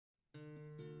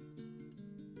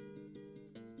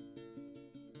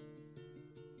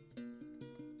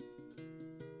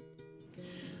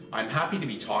I'm happy to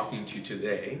be talking to you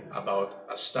today about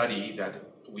a study that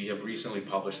we have recently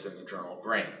published in the journal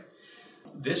Brain.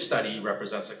 This study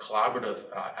represents a collaborative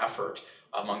effort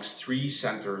amongst three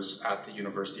centers at the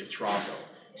University of Toronto: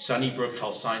 Sunnybrook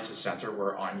Health Sciences Centre,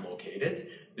 where I'm located,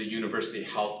 the University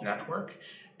Health Network,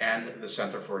 and the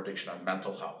Centre for Addiction and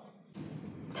Mental Health.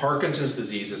 Parkinson's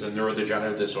disease is a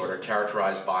neurodegenerative disorder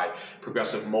characterized by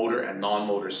progressive motor and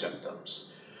non-motor symptoms.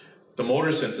 The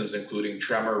motor symptoms, including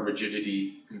tremor,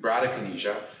 rigidity, and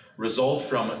bradykinesia, result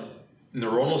from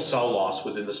neuronal cell loss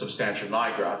within the substantia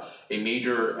nigra, a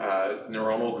major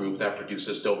neuronal group that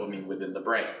produces dopamine within the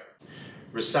brain.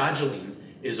 Rasagiline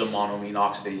is a monoamine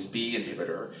oxidase B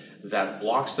inhibitor that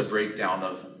blocks the breakdown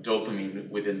of dopamine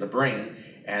within the brain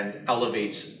and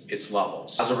elevates its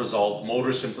levels. As a result,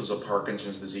 motor symptoms of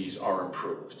Parkinson's disease are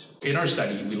improved. In our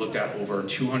study, we looked at over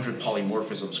 200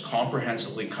 polymorphisms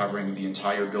comprehensively covering the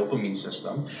entire dopamine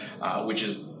system, which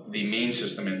is the main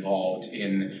system involved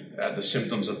in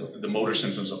the motor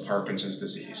symptoms of Parkinson's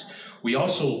disease. We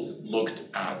also looked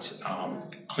at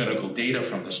clinical data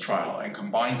from this trial and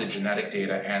combined the genetic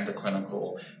data and the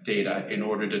clinical data in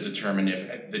order to determine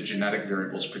if the genetic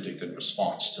variables predicted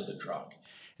response to the drug.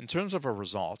 In terms of our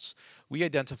results, we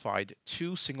identified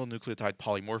two single nucleotide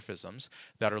polymorphisms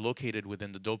that are located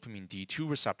within the dopamine D2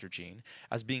 receptor gene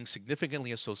as being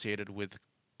significantly associated with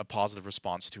a positive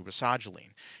response to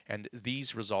Rasagiline, and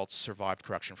these results survived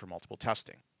correction for multiple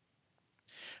testing.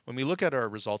 When we look at our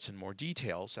results in more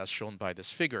details, as shown by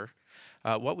this figure,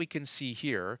 what we can see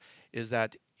here is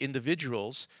that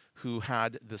individuals who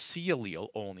had the C allele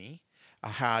only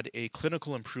had a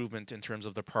clinical improvement in terms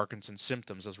of the Parkinson's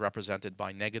symptoms as represented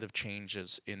by negative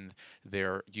changes in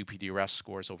their UPDRS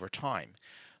scores over time.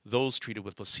 Those treated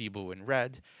with placebo in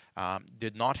red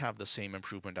did not have the same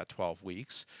improvement at 12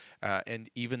 weeks, and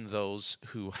even those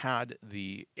who had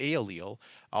the A allele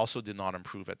also did not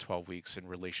improve at 12 weeks in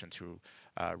relation to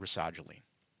Rasagiline.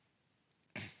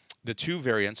 The two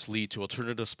variants lead to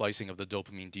alternative splicing of the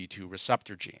dopamine D2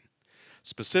 receptor gene.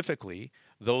 Specifically,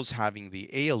 those having the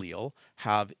A allele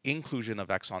have inclusion of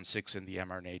exon 6 in the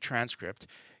mRNA transcript,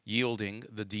 yielding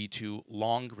the D2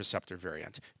 long receptor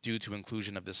variant due to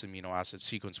inclusion of this amino acid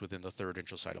sequence within the third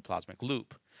intracytoplasmic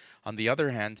loop. On the other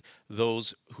hand,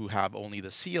 those who have only the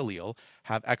C allele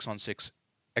have exon 6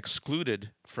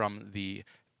 excluded from the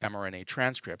mRNA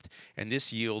transcript, and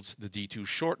this yields the D2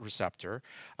 short receptor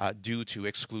due to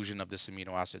exclusion of this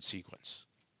amino acid sequence.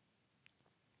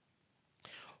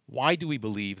 Why do we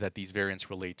believe that these variants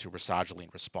relate to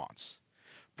Rasagiline response?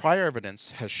 Prior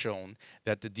evidence has shown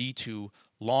that the D2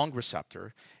 long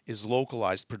receptor is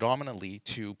localized predominantly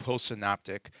to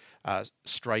postsynaptic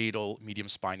striatal medium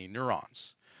spiny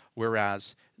neurons,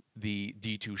 whereas the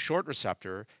D2 short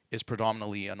receptor is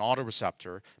predominantly an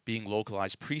autoreceptor being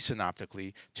localized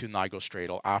presynaptically to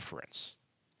nigrostriatal afferents.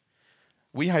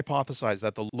 We hypothesize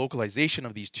that the localization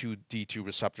of these two D2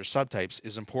 receptor subtypes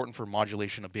is important for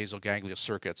modulation of basal ganglia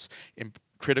circuits,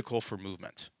 critical for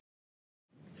movement.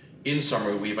 In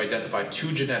summary, we have identified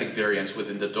two genetic variants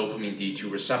within the dopamine D2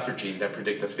 receptor gene that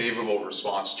predict a favorable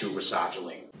response to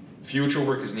Rasagiline. Future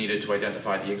work is needed to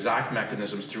identify the exact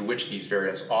mechanisms through which these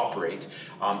variants operate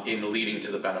in leading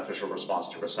to the beneficial response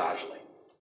to Rasagiline.